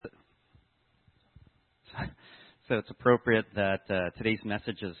So it's appropriate that today's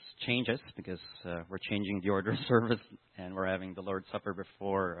messages changes because we're changing the order of service and we're having the Lord's Supper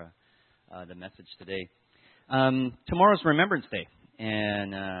before the message today. Tomorrow's Remembrance Day,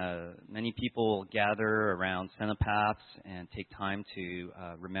 and many people gather around cenopaths and take time to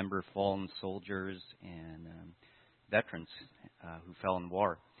remember fallen soldiers and veterans who fell in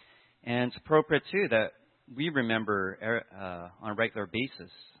war. And it's appropriate, too, that we remember on a regular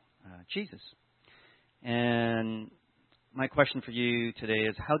basis Jesus. And my question for you today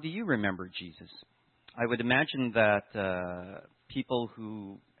is, how do you remember Jesus? I would imagine that people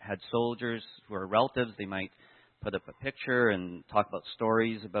who had soldiers who are relatives, they might put up a picture and talk about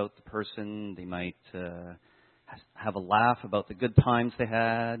stories about the person. They might have a laugh about the good times they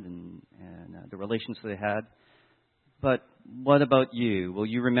had and the relations they had. But what about you? Will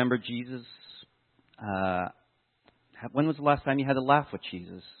you remember Jesus? When was the last time you had a laugh with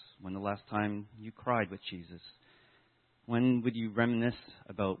Jesus? When the last time you cried with Jesus? When would you reminisce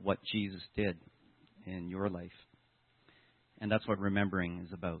about what Jesus did in your life? And that's what remembering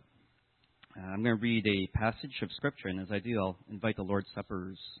is about. I'm going to read a passage of Scripture, and as I do, I'll invite the Lord's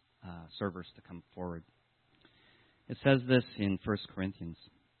Supper's servers to come forward. It says this in 1 Corinthians.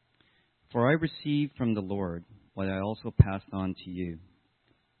 For I received from the Lord what I also passed on to you.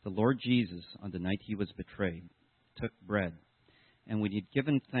 The Lord Jesus, on the night he was betrayed, took bread, and when he had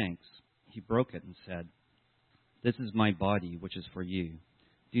given thanks, he broke it and said, This is my body, which is for you.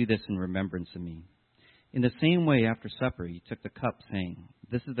 Do this in remembrance of me. In the same way, after supper, he took the cup, saying,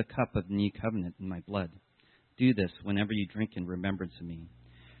 This is the cup of the new covenant in my blood. Do this whenever you drink in remembrance of me.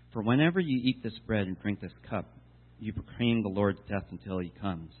 For whenever you eat this bread and drink this cup, you proclaim the Lord's death until he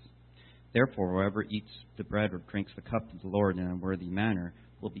comes. Therefore, whoever eats the bread or drinks the cup of the Lord in an unworthy manner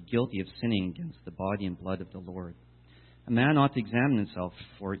will be guilty of sinning against the body and blood of the Lord. A man ought to examine himself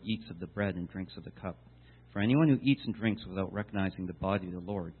before he eats of the bread and drinks of the cup. For anyone who eats and drinks without recognizing the body of the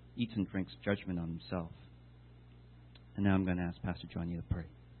Lord eats and drinks judgment on himself. And now I'm going to ask Pastor Johnny to pray.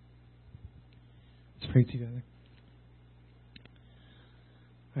 Let's pray together.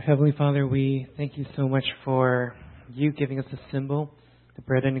 Our Heavenly Father, we thank you so much for you giving us a symbol, the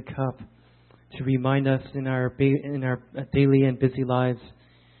bread and the cup, to remind us in our daily and busy lives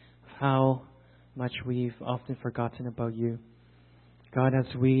how much we've often forgotten about you. God, as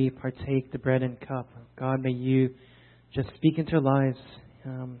we partake the bread and cup, God, may you just speak into our lives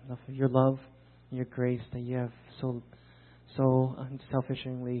of your love and your grace that you have so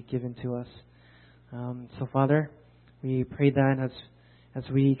unselfishly given to us. So, Father, we pray that as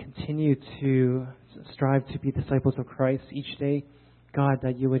we continue to strive to be disciples of Christ each day, God,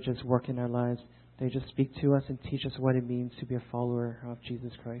 that you would just work in our lives, that you just speak to us and teach us what it means to be a follower of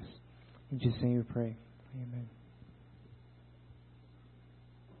Jesus Christ. In Jesus' name we pray. Amen.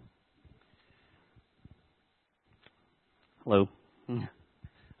 Hello.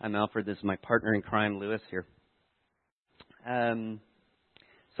 I'm Alfred. This is my partner in crime, Lewis, here.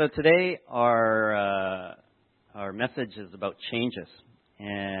 So today our message is about changes.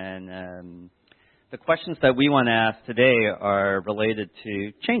 And the questions that we want to ask today are related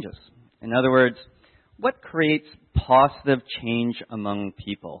to changes. In other words, what creates positive change among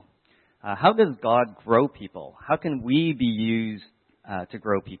people? How does God grow people? How can we be used to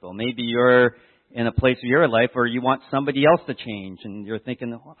grow people? Maybe you're in a place of your life where you want somebody else to change, and you're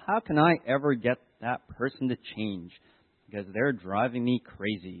thinking, how can I ever get that person to change? Because they're driving me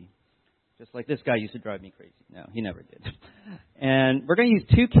crazy. Just like this guy used to drive me crazy. No, he never did. And we're going to use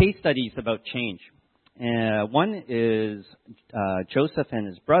two case studies about change. One is Joseph and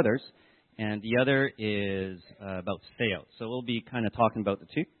his brothers, and the other is about Tsawout. So we'll be kind of talking about the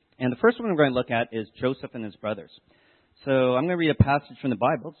two. And the first one we're going to look at is Joseph and his brothers. So I'm going to read a passage from the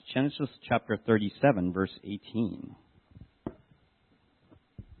Bible. It's Genesis chapter 37, verse 18.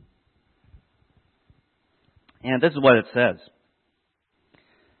 And this is what it says.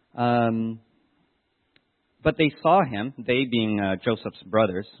 But they saw him, they being Joseph's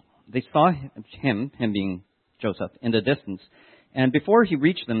brothers, they saw him being Joseph, in the distance. And before he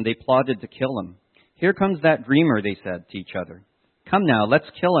reached them, they plotted to kill him. Here comes that dreamer, they said to each other. Come now, let's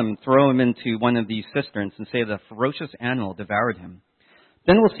kill him, throw him into one of these cisterns, and say the ferocious animal devoured him.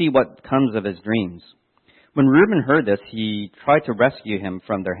 Then we'll see what comes of his dreams. When Reuben heard this, he tried to rescue him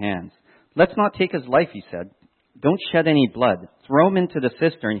from their hands. Let's not take his life, he said. Don't shed any blood. Throw him into the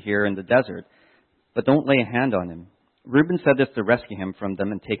cistern here in the desert, but don't lay a hand on him. Reuben said this to rescue him from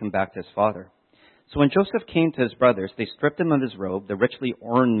them and take him back to his father. So when Joseph came to his brothers, they stripped him of his robe, the richly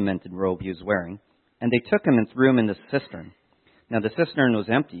ornamented robe he was wearing, and they took him and threw him in the cistern. Now the cistern was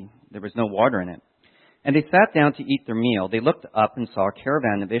empty. There was no water in it. And they sat down to eat their meal. They looked up and saw a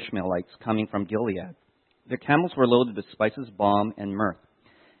caravan of Ishmaelites coming from Gilead. Their camels were loaded with spices, balm, and myrrh,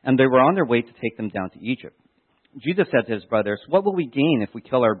 and they were on their way to take them down to Egypt. Judah said to his brothers, "What will we gain if we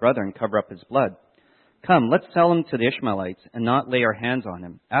kill our brother and cover up his blood? Come, let's sell him to the Ishmaelites and not lay our hands on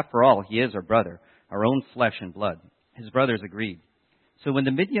him. After all, he is our brother, our own flesh and blood." His brothers agreed. So when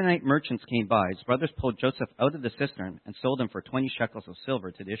the Midianite merchants came by, his brothers pulled Joseph out of the cistern and sold him for 20 shekels of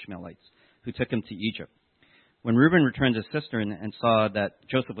silver to the Ishmaelites, who took him to Egypt. When Reuben returned to the cistern and saw that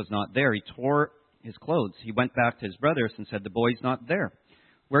Joseph was not there, he tore his clothes. He went back to his brothers and said, "The boy's not there.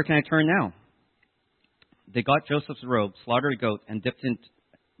 Where can I turn now?" They got Joseph's robe, slaughtered a goat, and dipped the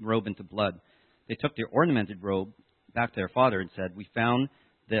robe into blood. They took their ornamented robe back to their father and said, "We found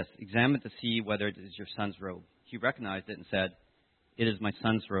this. Examine to see whether it is your son's robe." He recognized it and said, "It is my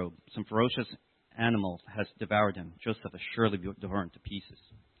son's robe. Some ferocious animal has devoured him. Joseph has surely been torn to pieces."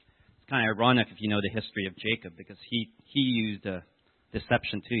 It's kind of ironic if you know the history of Jacob, because he used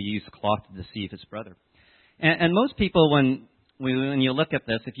deception too. He used cloth to deceive his brother. And most people, when you look at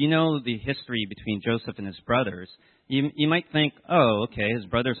this, if you know the history between Joseph and his brothers, you might think, oh, okay, his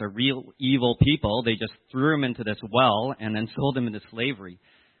brothers are real evil people. They just threw him into this well and then sold him into slavery.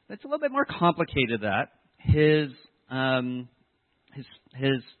 But it's a little bit more complicated than that.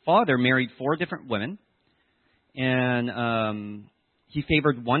 His father married 4 different women, and he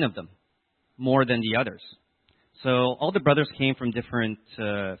favored one of them more than the others. So all the brothers came from different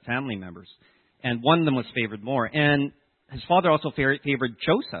family members, and one of them was favored more. And his father also favored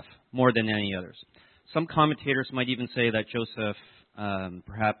Joseph more than any others. Some commentators might even say that Joseph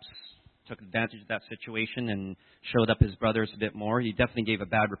perhaps took advantage of that situation and showed up his brothers a bit more. He definitely gave a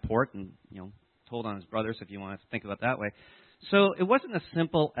bad report and, told on his brothers, if you want to think of it that way. So it wasn't as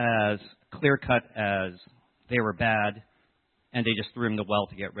simple as clear-cut as they were bad and they just threw him in the well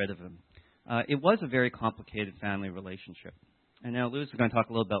to get rid of him. It was a very complicated family relationship. And now Louis is going to talk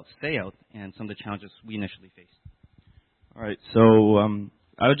a little about Tsawout and some of the challenges we initially faced. All right, so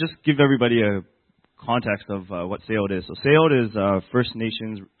I would just give everybody a context of what Tsawout is. So Tsawout is a First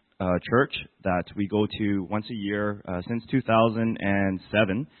Nations church that we go to once a year since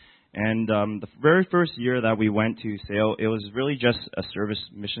 2007. And the very first year that we went to Tsawout, it was really just a service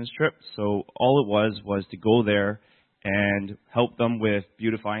missions trip. So all it was to go there and help them with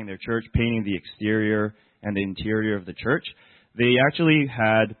beautifying their church, painting the exterior and the interior of the church. They actually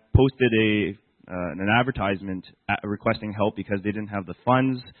had posted an advertisement requesting help because they didn't have the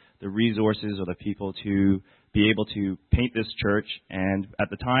funds, the resources, or the people to be able to paint this church. And at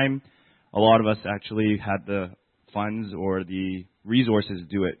the time, a lot of us actually had the funds or the resources to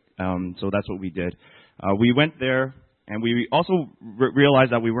do it. So that's what we did. We went there, and we also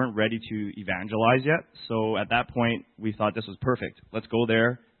realized that we weren't ready to evangelize yet. So at that point, we thought this was perfect. Let's go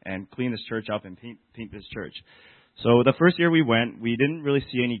there and clean this church up and paint this church. So the first year we went, we didn't really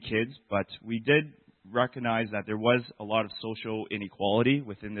see any kids, but we did recognize that there was a lot of social inequality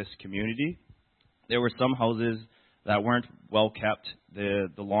within this community. There were some houses that weren't well kept. The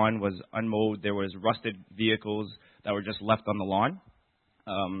lawn was unmowed. There was rusted vehicles that were just left on the lawn.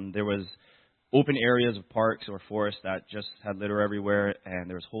 There was open areas of parks or forests that just had litter everywhere, and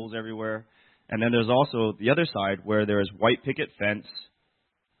there was holes everywhere. And then there's also the other side where there was white picket fence,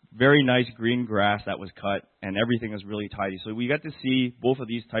 very nice green grass that was cut, and everything was really tidy. So we got to see both of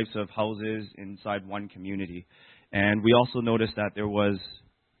these types of houses inside one community. And we also noticed that there was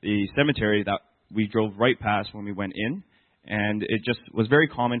a cemetery that we drove right past when we went in, and it just was very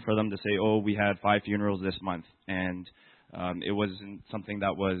common for them to say, oh, we had 5 funerals this month. And it wasn't something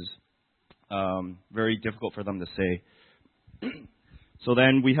that was very difficult for them to say. So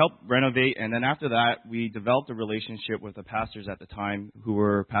then we helped renovate, and then after that, we developed a relationship with the pastors at the time, who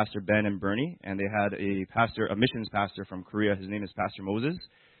were Pastor Ben and Bernie, and they had a missions pastor from Korea. His name is Pastor Moses.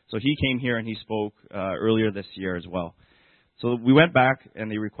 So he came here and he spoke earlier this year as well. So we went back, and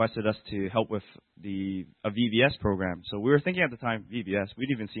they requested us to help with a VBS program. So we were thinking at the time, VBS, we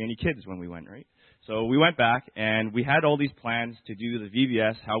didn't even see any kids when we went, right? So we went back, and we had all these plans to do the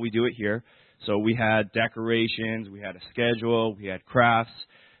VBS, how we do it here. So we had decorations, we had a schedule, we had crafts.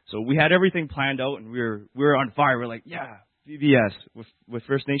 So we had everything planned out, and we were on fire. We're like, yeah, VBS with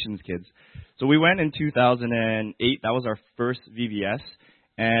First Nations kids. So we went in 2008. That was our first VBS,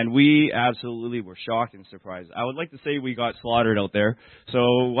 and we absolutely were shocked and surprised. I would like to say we got slaughtered out there.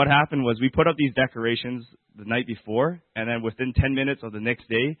 So what happened was we put up these decorations the night before, and then within 10 minutes of the next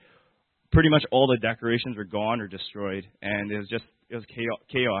day, pretty much all the decorations were gone or destroyed, and it was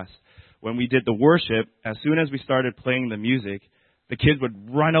chaos. When we did the worship, as soon as we started playing the music, the kids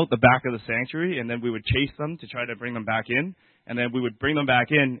would run out the back of the sanctuary, and then we would chase them to try to bring them back in, and then we would bring them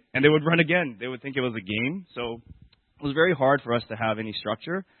back in, and they would run again. They would think it was a game. So it was very hard for us to have any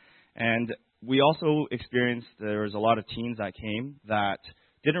structure. And we also experienced there was a lot of teens that came that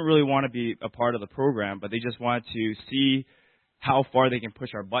didn't really want to be a part of the program, but they just wanted to see how far they can push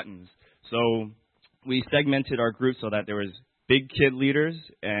our buttons. So we segmented our group so that there was big kid leaders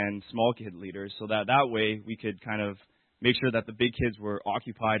and small kid leaders, so that way we could kind of make sure that the big kids were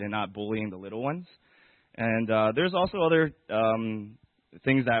occupied and not bullying the little ones. And there's also other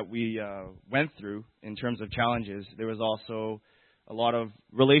things that we went through in terms of challenges. There was also a lot of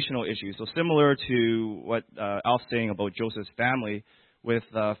relational issues. So similar to what Alf's saying about Joseph's family, with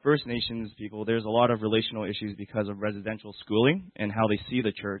First Nations people, there's a lot of relational issues because of residential schooling and how they see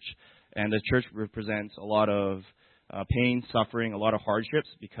the church. And the church represents a lot of pain, suffering, a lot of hardships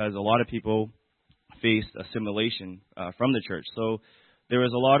because a lot of people faced assimilation from the church. So there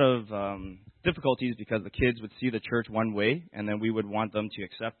was a lot of difficulties because the kids would see the church one way, and then we would want them to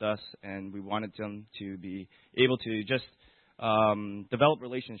accept us, and we wanted them to be able to just develop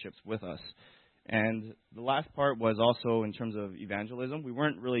relationships with us. And the last part was also in terms of evangelism. We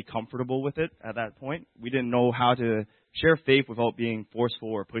weren't really comfortable with it at that point. We didn't know how to share faith without being forceful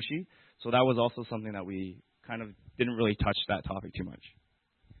or pushy. So that was also something that we kind of didn't really touch that topic too much.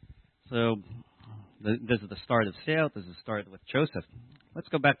 So this is the start of Tsawout. This is the start with Joseph. Let's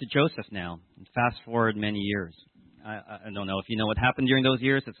go back to Joseph now and fast forward many years. I don't know if you know what happened during those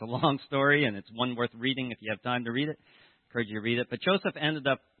years. It's a long story, and it's one worth reading if you have time to read it. I encourage you to read it. But Joseph ended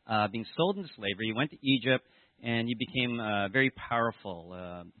up being sold into slavery. He went to Egypt, and he became very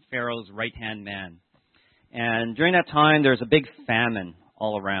powerful, Pharaoh's right-hand man. And during that time, there was a big famine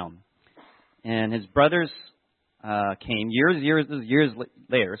all around. And his brothers came years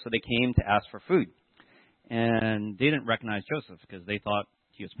later, so they came to ask for food. And they didn't recognize Joseph because they thought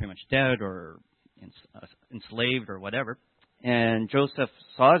he was pretty much dead or enslaved or whatever. And Joseph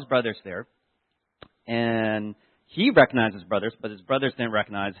saw his brothers there, and he recognized his brothers, but his brothers didn't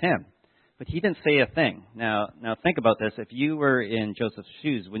recognize him. But he didn't say a thing. Now think about this. If you were in Joseph's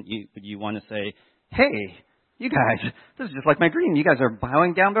shoes, would you want to say, "Hey, you guys, this is just like my dream. You guys are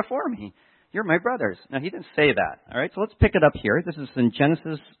bowing down before me. You're my brothers." Now, he didn't say that. All right, so let's pick it up here. This is in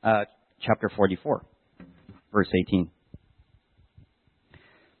Genesis chapter 44, verse 18.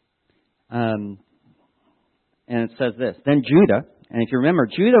 And it says this. Then Judah, and if you remember,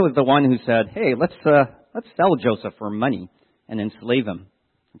 Judah was the one who said, "Hey, let's sell Joseph for money and enslave him."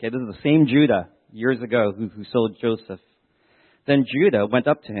 Okay, this is the same Judah years ago who sold Joseph. Then Judah went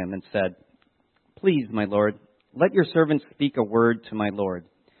up to him and said, "Please, my lord, let your servant speak a word to my lord.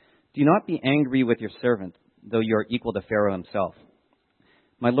 Do not be angry with your servant, though you are equal to Pharaoh himself.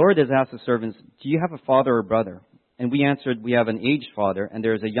 My lord has asked the servants, 'Do you have a father or brother?' And we answered, 'We have an aged father, and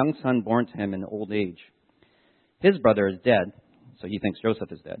there is a young son born to him in old age. His brother is dead,'" so he thinks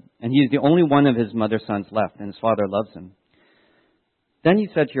Joseph is dead, "'and he is the only one of his mother's sons left, and his father loves him.' Then you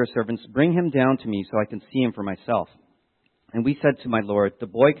said to your servants, 'Bring him down to me so I can see him for myself.' And we said to my lord, 'The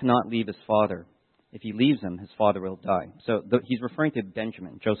boy cannot leave his father. If he leaves him, his father will die.'" So he's referring to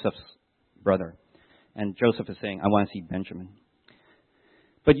Benjamin, Joseph's brother. And Joseph is saying, "I want to see Benjamin.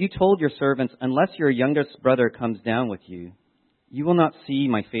 But you told your servants, 'Unless your youngest brother comes down with you, you will not see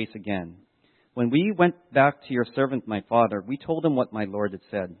my face again.' When we went back to your servant, my father, we told him what my lord had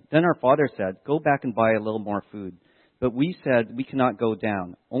said. Then our father said, 'Go back and buy a little more food.' But we said, 'We cannot go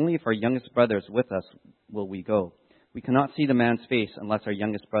down. Only if our youngest brother is with us will we go. We cannot see the man's face unless our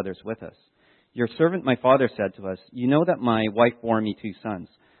youngest brother is with us.' Your servant, my father, said to us, 'You know that my wife bore me 2 sons.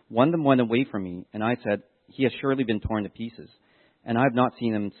 One of them went away from me, and I said, he has surely been torn to pieces, and I have not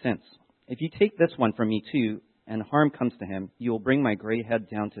seen him since. If you take this one from me too, and harm comes to him, you will bring my gray head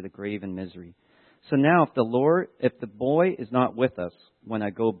down to the grave in misery. So now if the boy is not with us when I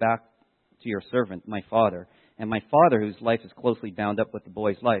go back to your servant, my father, and my father, whose life is closely bound up with the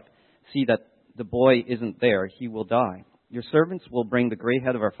boy's life, see that the boy isn't there, he will die. Your servants will bring the gray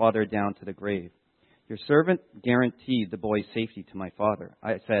head of our father down to the grave.' Your servant guaranteed the boy's safety to my father.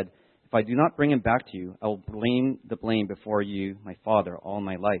 I said, 'If I do not bring him back to you, I will blame before you, my father, all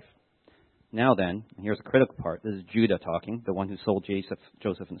my life.' Now then," and here's a critical part. This is Judah talking, the one who sold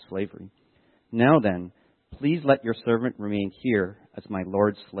Joseph into slavery. "Now then, please let your servant remain here as my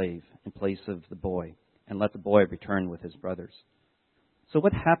lord's slave in place of the boy, and let the boy return with his brothers." So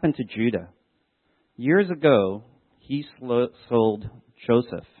what happened to Judah? Years ago, he sold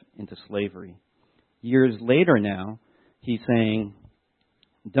Joseph into slavery. Years later now, he's saying,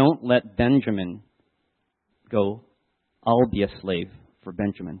 "Don't let Benjamin go. I'll be a slave for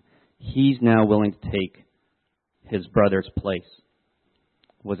Benjamin." He's now willing to take his brother's place.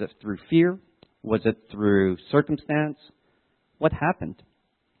 Was it through fear? Was it through circumstance? What happened?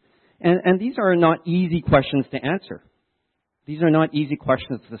 And these are not easy questions to answer. These are not easy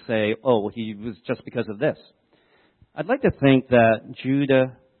questions to say, oh, he was just because of this. I'd like to think that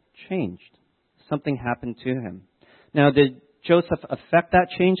Judah changed. Something happened to him. Now, did Joseph affect that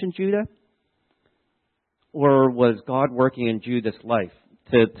change in Judah? Or was God working in Judah's life?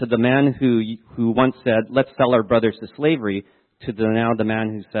 To the man who once said, let's sell our brothers to slavery, to now the man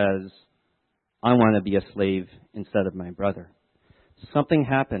who says, I want to be a slave instead of my brother. Something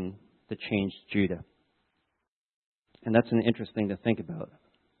happened that changed Judah. And that's an interesting to think about,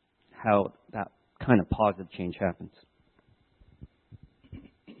 how that kind of positive change happens.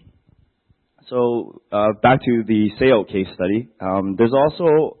 So back to the Tsawout case study. There's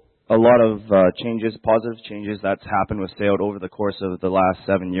also a lot of changes, positive changes that's happened with Tsawout over the course of the last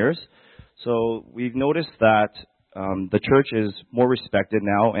 7 years. So we've noticed that the church is more respected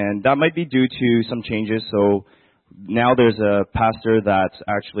now, and that might be due to some changes. So now there's a pastor that's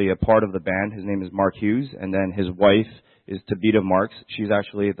actually a part of the band. His name is Mark Hughes, and then his wife is Tabitha Marks. She's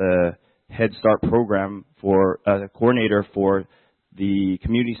actually the Head Start program for coordinator for the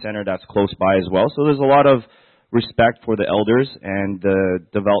community center that's close by as well. So there's a lot of respect for the elders and the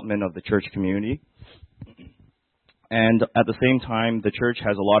development of the church community. And at the same time, the church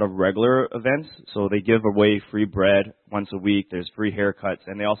has a lot of regular events. So they give away free bread once a week. There's free haircuts.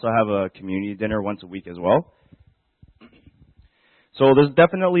 And they also have a community dinner once a week as well. So there's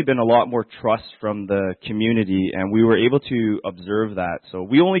definitely been a lot more trust from the community, and we were able to observe that. So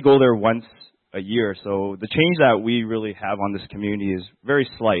we only go there once a year. So the change that we really have on this community is very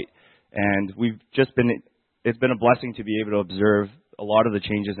slight. And it's been a blessing to be able to observe a lot of the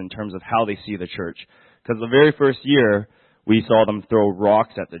changes in terms of how they see the church. Because the very first year, we saw them throw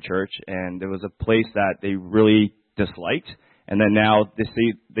rocks at the church, and it was a place that they really disliked. And then now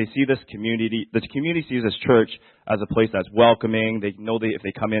they see this community. The community sees this church as a place that's welcoming. They know if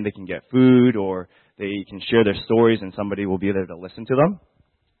they come in, they can get food, or they can share their stories, and somebody will be there to listen to them.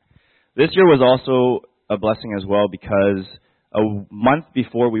 This year was also a blessing as well, because a month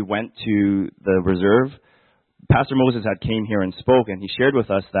before we went to the reserve, Pastor Moses had came here and spoke, and he shared with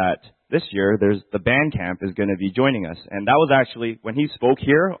us that this year the band camp is going to be joining us. And that was actually, when he spoke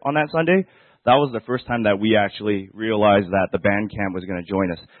here on that Sunday, that was the first time that we actually realized that the band camp was going to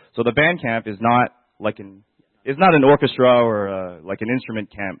join us. So the band camp is not it's not an orchestra or like an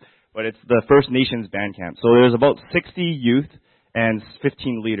instrument camp, but it's the First Nations band camp. So there's about 60 youth and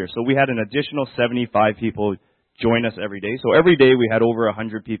 15 leaders. So we had an additional 75 people join us every day. So every day we had over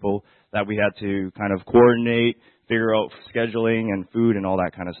 100 people that we had to kind of coordinate, figure out scheduling and food and all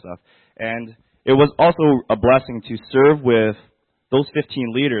that kind of stuff. And it was also a blessing to serve with those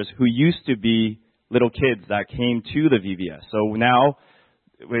 15 leaders who used to be little kids that came to the VBS. So now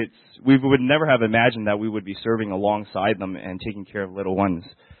we would never have imagined that we would be serving alongside them and taking care of little ones.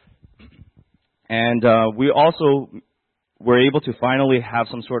 And we also were able to finally have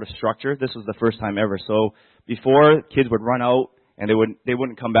some sort of structure. This was the first time ever. So before, kids would run out and they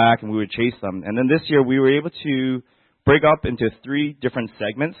wouldn't come back, and we would chase them. And then this year we were able to break up into 3 different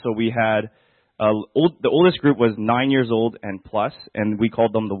segments. So we had the oldest group was 9 years old and plus, and we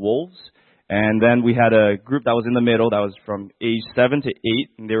called them the Wolves. And then we had a group that was in the middle that was from age 7 to 8,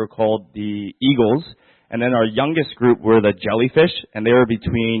 and they were called the Eagles. And then our youngest group were the Jellyfish, and they were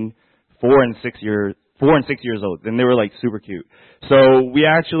between 4 and 6 years old, and they were like super cute. So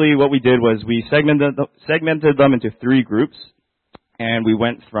what we did was we segmented them into 3 groups, and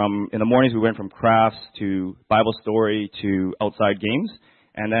in the mornings we went from crafts to Bible story to outside games.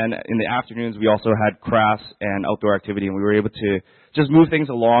 And then in the afternoons, we also had crafts and outdoor activity, and we were able to just move things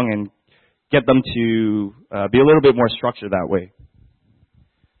along and get them to be a little bit more structured that way.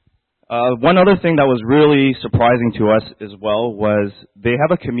 One other thing that was really surprising to us as well was they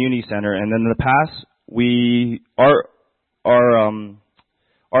have a community center, and then in the past,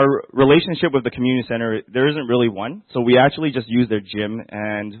 our relationship with the community center, there isn't really one. So we actually just use their gym,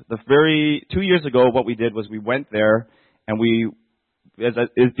 and 2 years ago, what we did was we went there, and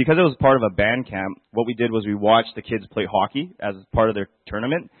because it was part of a band camp, what we did was we watched the kids play hockey as part of their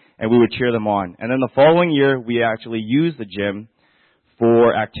tournament, and we would cheer them on. And then the following year, we actually used the gym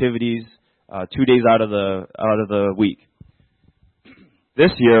for activities 2 days out of the week.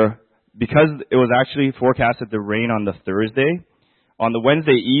 This year, because it was actually forecasted to rain on the Thursday, on the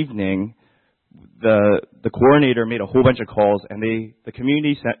Wednesday evening, the coordinator made a whole bunch of calls, and the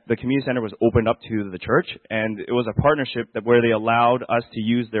community center was opened up to the church, and it was a partnership where they allowed us to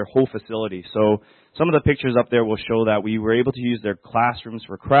use their whole facility. So some of the pictures up there will show that we were able to use their classrooms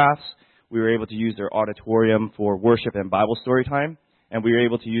for crafts, we were able to use their auditorium for worship and Bible story time, and we were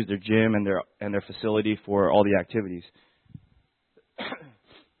able to use their gym and their facility for all the activities.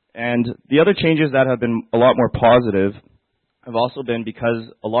 And the other changes that have been a lot more positive have also been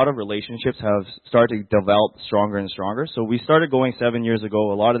because a lot of relationships have started to develop stronger and stronger. So we started going 7 years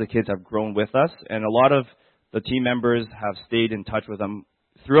ago. A lot of the kids have grown with us, and a lot of the team members have stayed in touch with them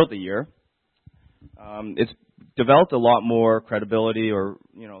throughout the year. It's developed a lot more credibility or,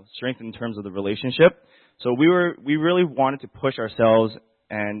 strength in terms of the relationship. So we really wanted to push ourselves,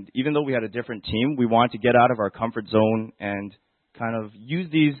 and even though we had a different team, we wanted to get out of our comfort zone and kind of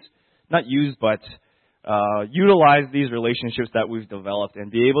utilize these relationships that we've developed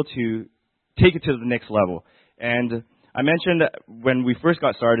and be able to take it to the next level. And I mentioned that when we first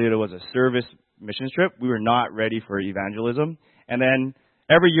got started, it was a service mission trip. We were not ready for evangelism. And then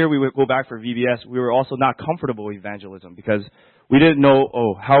every year we would go back for VBS, we were also not comfortable with evangelism because we didn't know,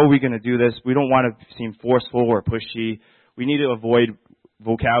 how are we going to do this? We don't want to seem forceful or pushy. We need to avoid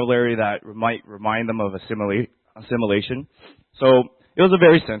vocabulary that might remind them of assimilation. So it was a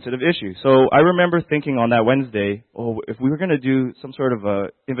very sensitive issue. So I remember thinking on that Wednesday, if we were going to do some sort of a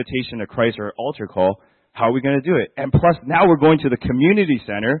invitation to Christ or altar call, how are we going to do it? And plus, now we're going to the community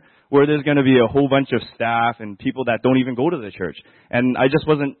center where there's going to be a whole bunch of staff and people that don't even go to the church. And I just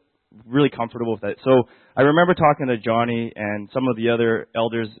wasn't really comfortable with that. So I remember talking to Johnny and some of the other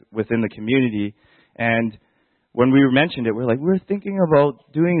elders within the community, and when we mentioned it, we're thinking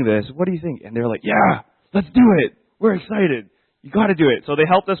about doing this. What do you think? And they're like, yeah, let's do it. We're excited. You got to do it. So they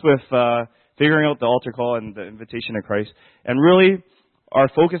helped us with figuring out the altar call and the invitation to Christ. And really, our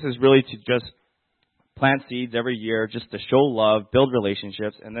focus is really to just plant seeds every year, just to show love, build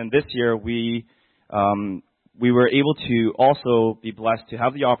relationships. And then this year, we were able to also be blessed to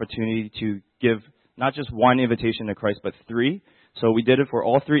have the opportunity to give not just one invitation to Christ, but 3. So we did it for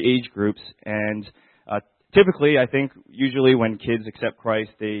all 3 age groups. And typically, I think usually when kids accept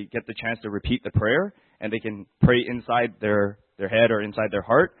Christ, they get the chance to repeat the prayer, and they can pray inside their head or inside their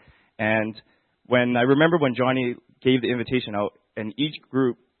heart. And I remember when Johnny gave the invitation out, and each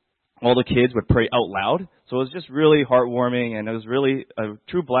group, all the kids would pray out loud. So it was just really heartwarming, and it was really a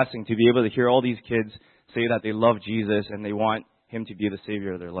true blessing to be able to hear all these kids say that they love Jesus and they want him to be the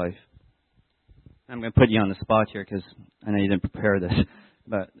Savior of their life. I'm going to put you on the spot here because I know you didn't prepare this.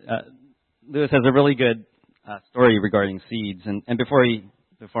 But Lewis has a really good story regarding seeds. And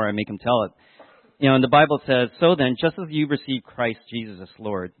before I make him tell it, and the Bible says, so then, just as you receive Christ Jesus as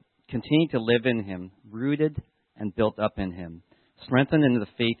Lord, continue to live in him, rooted and built up in him, strengthened in the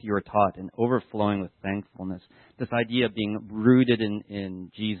faith you are taught, and overflowing with thankfulness. This idea of being rooted in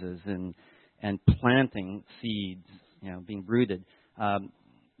Jesus and planting seeds, being rooted.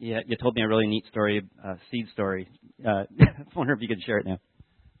 You told me a really neat story, seed story. I wonder if you could share it now.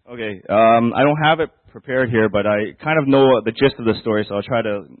 Okay. I don't have it prepared here, but I kind of know the gist of the story, so I'll try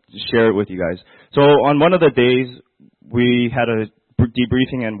to share it with you guys. So on one of the days, we had a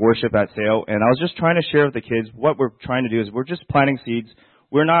debriefing and worship at Tsawout, and I was just trying to share with the kids what we're trying to do is we're just planting seeds.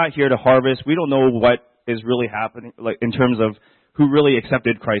 We're not here to harvest. We don't know what is really happening, like in terms of who really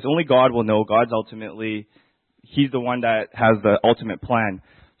accepted Christ. Only God will know. He's the one that has the ultimate plan.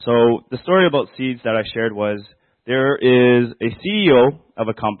 So the story about seeds that I shared was there is a CEO of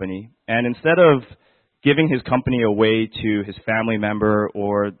a company, and instead of giving his company away to his family member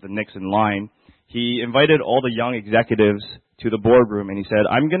or the next in line, he invited all the young executives to the boardroom, and he said,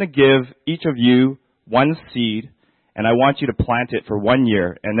 I'm going to give each of you one seed, and I want you to plant it for 1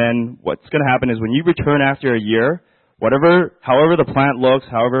 year. And then what's going to happen is when you return after a year, however the plant looks,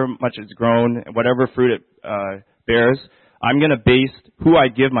 however much it's grown, whatever fruit it bears, I'm going to base who I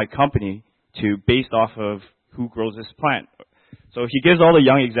give my company to based off of who grows this plant. So he gives all the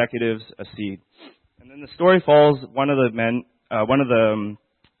young executives a seed. And then the story follows one of the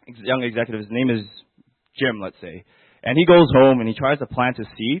young executives, his name is Jim, let's say. And he goes home and he tries to plant a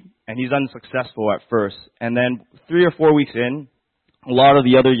seed, and he's unsuccessful at first. And then 3 or 4 weeks in, a lot of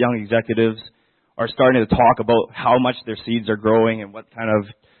the other young executives are starting to talk about how much their seeds are growing and what kind of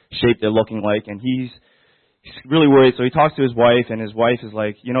shape they're looking like. And he's really worried. So he talks to his wife, and his wife is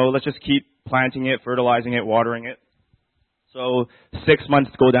like, let's just keep planting it, fertilizing it, watering it. So 6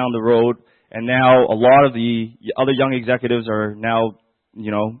 months go down the road, and now a lot of the other young executives are now,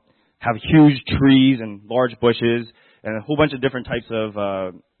 have huge trees and large bushes and a whole bunch of different types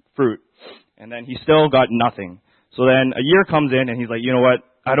of fruit. And then he still got nothing. So then a year comes in, and he's like, you know what?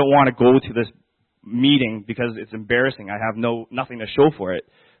 I don't want to go to this meeting because it's embarrassing. I have nothing to show for it.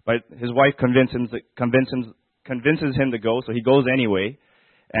 But his wife convinces him to go, so he goes anyway.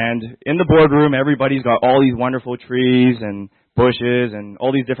 And in the boardroom, everybody's got all these wonderful trees and bushes and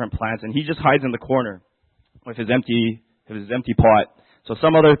all these different plants, and he just hides in the corner with his empty pot. So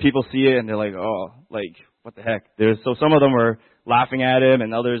some other people see it, and they're like, what the heck? So some of them are laughing at him,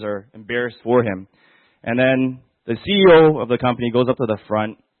 and others are embarrassed for him. And then the CEO of the company goes up to the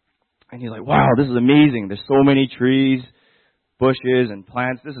front, and he's like, wow, this is amazing. There's so many trees, bushes, and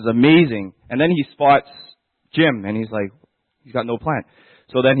plants. This is amazing. And then he spots Jim, and he's like, he's got no plant.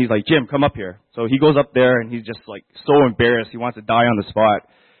 So then he's like, Jim, come up here. So he goes up there, and he's just like so embarrassed. He wants to die on the spot.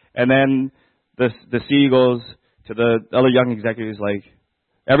 And then the CEO goes to the other young executive, like,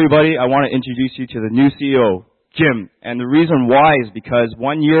 everybody, I want to introduce you to the new CEO, Jim. And the reason why is because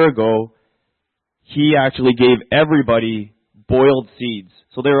 1 year ago, he actually gave everybody boiled seeds.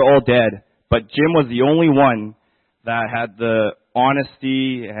 So they were all dead. But Jim was the only one that had the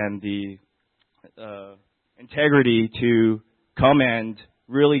honesty and the integrity to come and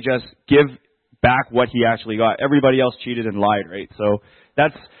really just give back what he actually got. Everybody else cheated and lied, right? So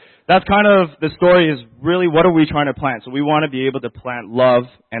that's kind of the story, is really what are we trying to plant? So we want to be able to plant love,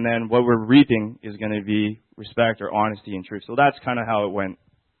 and then what we're reaping is going to be respect or honesty and truth. So that's kind of how it went.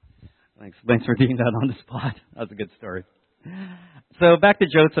 Thanks for doing that on the spot. That's a good story. So back to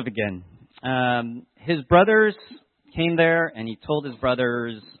Joseph again. His brothers came there, and he told his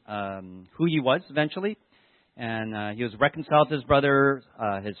brothers who he was eventually. And he was reconciled to his brother.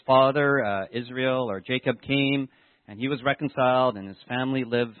 His father, Israel or Jacob, came, and he was reconciled, and his family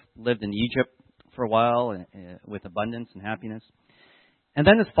lived in Egypt for a while with abundance and happiness. And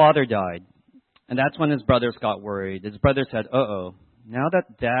then his father died, and that's when his brothers got worried. His brothers said, uh-oh, now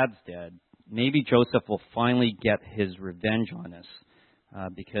that Dad's dead, maybe Joseph will finally get his revenge on us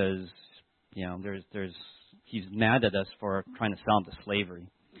because, you know, he's mad at us for trying to sell him to slavery.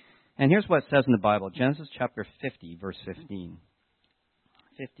 And here's what it says in the Bible, Genesis chapter 50, verse 15.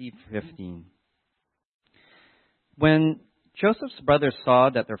 50:15. When Joseph's brothers saw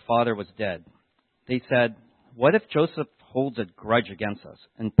that their father was dead, they said, what if Joseph holds a grudge against us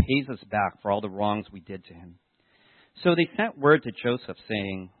and pays us back for all the wrongs we did to him? So they sent word to Joseph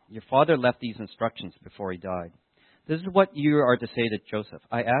saying, your father left these instructions before he died. This is what you are to say to Joseph.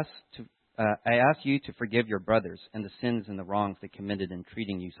 I ask you to forgive your brothers and the sins and the wrongs they committed in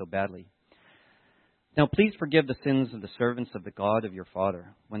treating you so badly. Now please forgive the sins of the servants of the God of your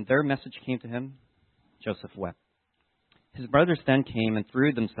father. When their message came to him, Joseph wept. His brothers then came and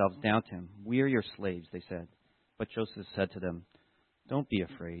threw themselves down to him. We are your slaves, they said. But Joseph said to them, don't be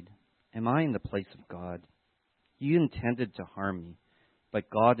afraid. Am I in the place of God? You intended to harm me, but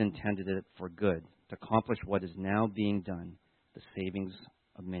God intended it for good, to accomplish what is now being done, the savings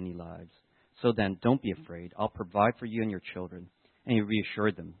of many lives. So then, don't be afraid. I'll provide for you and your children. And he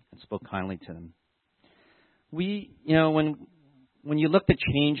reassured them and spoke kindly to them. When you look at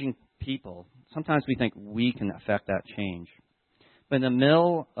changing people, sometimes we think we can affect that change. But in the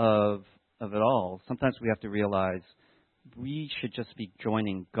middle of it all, sometimes we have to realize we should just be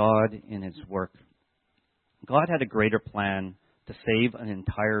joining God in his work. God had a greater plan to save an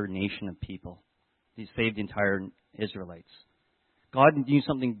entire nation of people. He saved the entire Israelites. God knew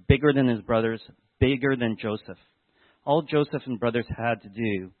something bigger than his brothers, bigger than Joseph. All Joseph and brothers had to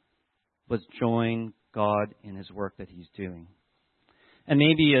do was join God in his work that he's doing. And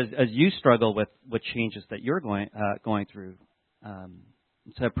maybe as you struggle with changes that you're going through,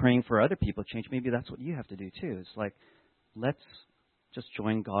 instead of praying for other people to change, maybe that's what you have to do too. It's like, let's just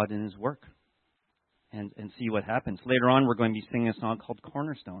join God in his work and see what happens. Later on, we're going to be singing a song called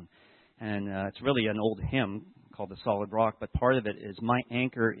Cornerstone. And it's really an old hymn called The Solid Rock, but part of it is, my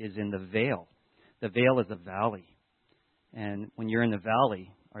anchor is in the vale. The vale is a valley. And when you're in the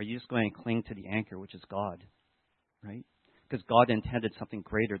valley, are you just going to cling to the anchor, which is God? Right? Because God intended something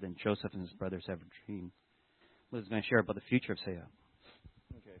greater than Joseph and his brothers ever dreamed. Liz is going to share about the future of Tsawout.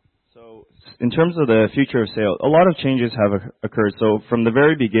 Okay. So in terms of the future of Tsawout, a lot of changes have occurred. So from the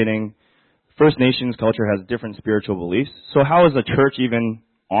very beginning, First Nations culture has different spiritual beliefs. So how is a church even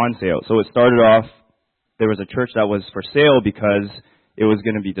on Tsawout? So it started off, there was a church that was for sale because it was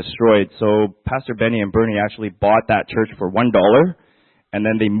going to be destroyed. So Pastor Benny and Bernie actually bought that church for $1, and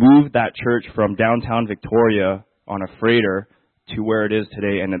then they moved that church from downtown Victoria on a freighter to where it is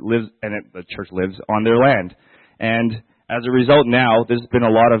today, and the church lives on their land. And as a result now, there's been a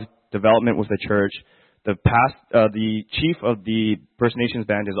lot of development with the church. The chief of the First Nations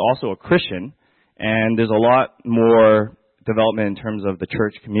band is also a Christian, and there's a lot more development in terms of the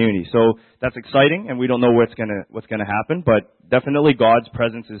church community. So that's exciting, and we don't know what's gonna happen, but definitely God's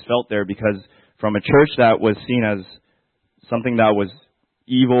presence is felt there, because from a church that was seen as something that was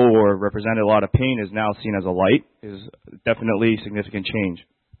evil or represented a lot of pain is now seen as a light, is definitely significant change.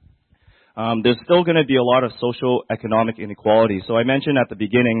 There's still going to be a lot of social economic inequality. So I mentioned at the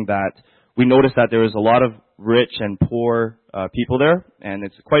beginning that we noticed that there was a lot of rich and poor people there, and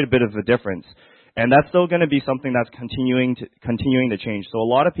it's quite a bit of a difference. And that's still going to be something that's continuing to change. So a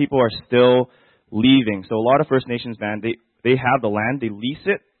lot of people are still leaving. So a lot of First Nations, man, they have the land, they lease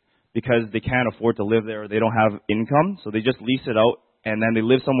it because they can't afford to live there, or they don't have income, so they just lease it out, and then they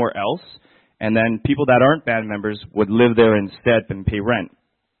live somewhere else, and then people that aren't band members would live there instead and pay rent.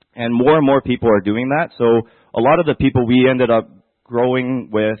 And more people are doing that, so a lot of the people we ended up growing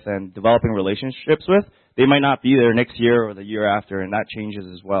with and developing relationships with, they might not be there next year or the year after, and that changes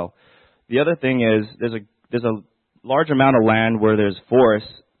as well. The other thing is there's a large amount of land where there's forests,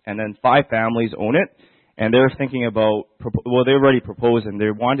 and then 5 families own it, and they're thinking about, well, they already proposed, and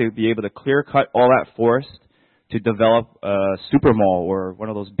they want to be able to clear cut all that forest to develop a super mall or one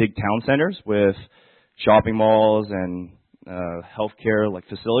of those big town centers with shopping malls and healthcare like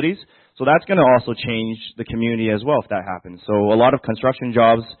facilities. So that's going to also change the community as well if that happens. So a lot of construction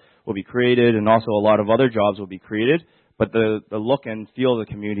jobs will be created, and also a lot of other jobs will be created, but the look and feel of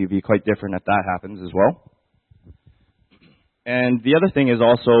the community will be quite different if that happens as well. And the other thing is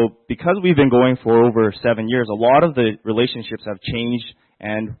also, because we've been going for over 7 years, a lot of the relationships have changed,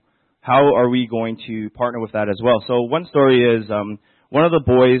 and how are we going to partner with that as well? So one story is one of the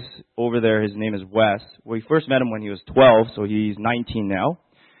boys over there, his name is Wes. We first met him when he was 12, so he's 19 now.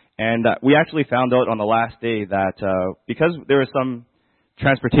 And we actually found out on the last day that because there was some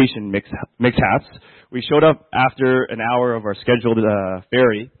transportation mix-haps, we showed up after an hour of our scheduled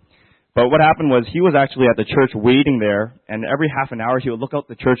ferry. But what happened was he was actually at the church waiting there, and every half an hour he would look out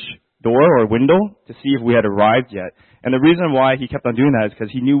the church door or window to see if we had arrived yet. And the reason why he kept on doing that is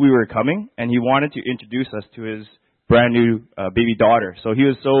because he knew we were coming, and he wanted to introduce us to his brand new baby daughter. So he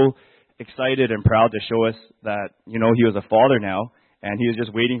was so excited and proud to show us that, you know, he was a father now, and he was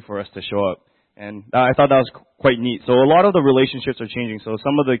just waiting for us to show up. And I thought that was quite neat. So a lot of the relationships are changing. So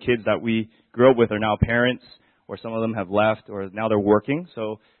some of the kids that we grew up with are now parents, or some of them have left, or now they're working.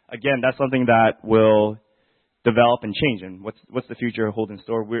 So again, that's something that will develop and change. And what's the future hold in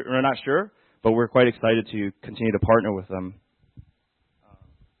store? We're not sure, but we're quite excited to continue to partner with them.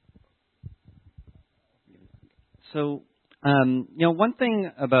 So, one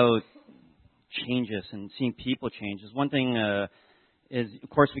thing about changes and seeing people change is one thing is, of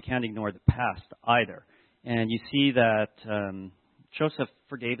course, we can't ignore the past either. And you see that Joseph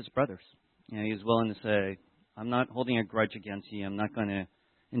forgave his brothers. You know, he was willing to say, I'm not holding a grudge against you. I'm not going to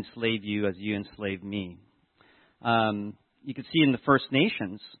enslave you as you enslaved me. You can see in the First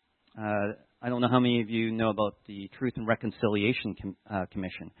Nations, I don't know how many of you know about the Truth and Reconciliation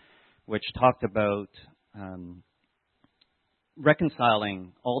Commission, which talked about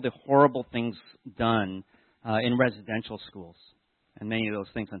reconciling all the horrible things done in residential schools, and many of those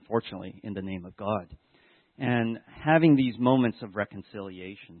things, unfortunately, in the name of God, and having these moments of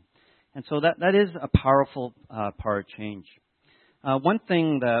reconciliation. And so that is a powerful part of change. One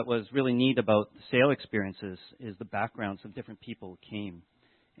thing that was really neat about the SAIL experiences is the backgrounds of different people who came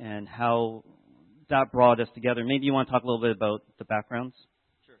and how that brought us together. Maybe you want to talk a little bit about the backgrounds?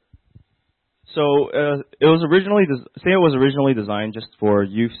 Sure. So it was originally designed just for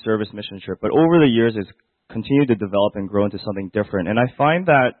youth service mission trip, but over the years it's continued to develop and grow into something different. And I find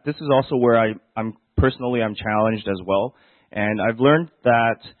that this is also where I'm challenged as well. And I've learned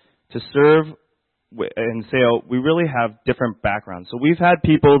that to serve in SAIL, we really have different backgrounds. So we've had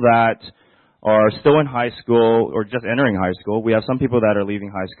people that are still in high school or just entering high school. We have some people that are leaving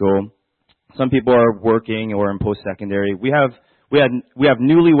high school. Some people are working or in post-secondary. We have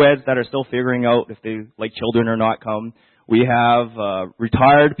newlyweds that are still figuring out if they like children or not come. We have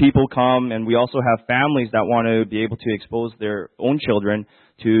retired people come, and we also have families that want to be able to expose their own children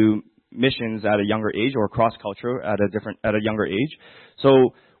to missions at a younger age, or cross-culture at a younger age.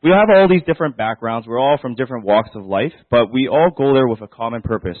 So we have all these different backgrounds. We're all from different walks of life, but we all go there with a common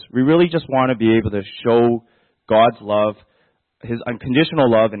purpose. We really just want to be able to show God's love, His unconditional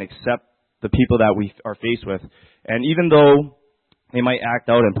love, and accept the people that we are faced with. And even though they might act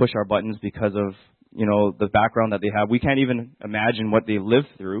out and push our buttons because of, you know, the background that they have, we can't even imagine what they've lived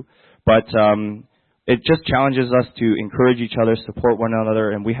through. But it just challenges us to encourage each other, support one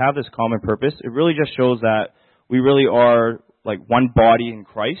another, and we have this common purpose. It really just shows that we really are like one body in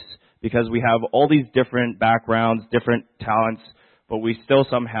Christ, because we have all these different backgrounds, different talents, but we still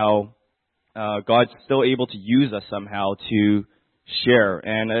somehow, God's still able to use us somehow to share.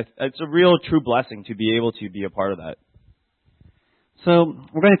 And it's a real true blessing to be able to be a part of that. So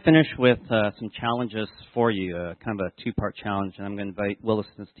we're going to finish with some challenges for you, kind of a two-part challenge, and I'm going to invite Willis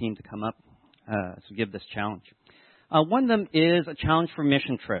and his team to come up to give this challenge. One of them is a challenge for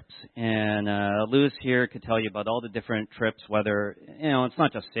mission trips, and Lewis here could tell you about all the different trips, whether, you know, it's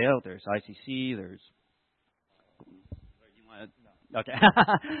not just SAIL, there's ICC, there's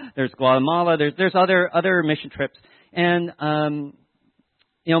Guatemala, there's other mission trips, and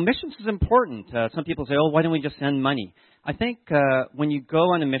Missions is important. Some people say, oh, why don't we just send money? I think when you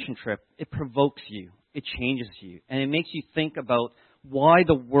go on a mission trip, it provokes you. It changes you. And it makes you think about why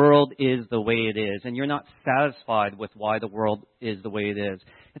the world is the way it is. And you're not satisfied with why the world is the way it is.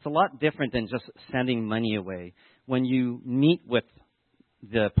 It's a lot different than just sending money away. When you meet with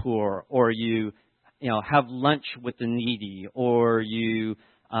the poor, or you have lunch with the needy, or you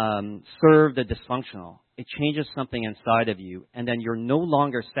serve the dysfunctional, it changes something inside of you, and then you're no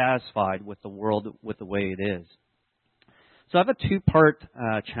longer satisfied with the world with the way it is. So I have a two-part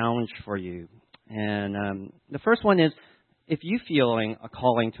challenge for you. And the first one is, if you're feeling a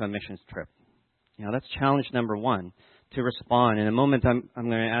calling to a missions trip, that's challenge number one, to respond. In a moment, I'm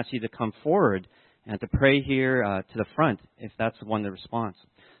going to ask you to come forward and to pray here to the front, if that's the one that responds.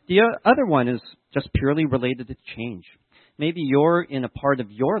 The other one is just purely related to change. Maybe you're in a part of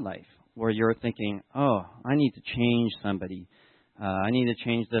your life where you're thinking, oh, I need to change somebody. I need to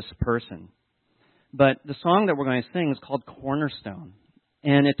change this person. But the song that we're going to sing is called Cornerstone.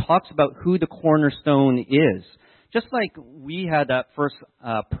 And it talks about who the cornerstone is. Just like we had that first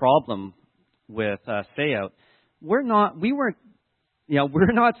problem with Tsawout, we're not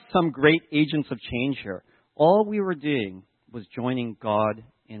some great agents of change here. All we were doing was joining God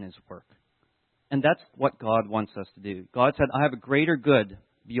in His work. And that's what God wants us to do. God said, I have a greater good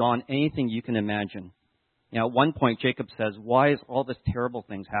beyond anything you can imagine. At one point, Jacob says, why is all this terrible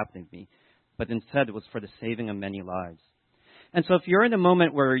things happening to me? But instead, it was for the saving of many lives. And so if you're in a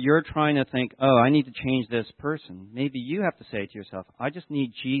moment where you're trying to think, oh, I need to change this person, maybe you have to say to yourself, I just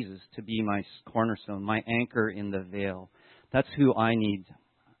need Jesus to be my cornerstone, my anchor in the veil. That's who I need.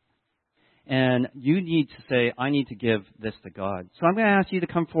 And you need to say, I need to give this to God. So I'm going to ask you to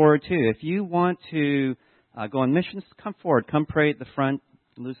come forward too. If you want to go on missions, come forward. Come pray at the front.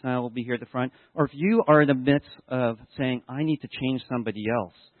 Luce and I will be here at the front. Or if you are in the midst of saying, I need to change somebody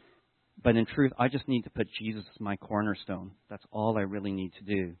else, but in truth, I just need to put Jesus as my cornerstone. That's all I really need to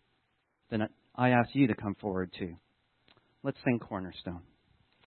do. Then I ask you to come forward too. Let's sing Cornerstone.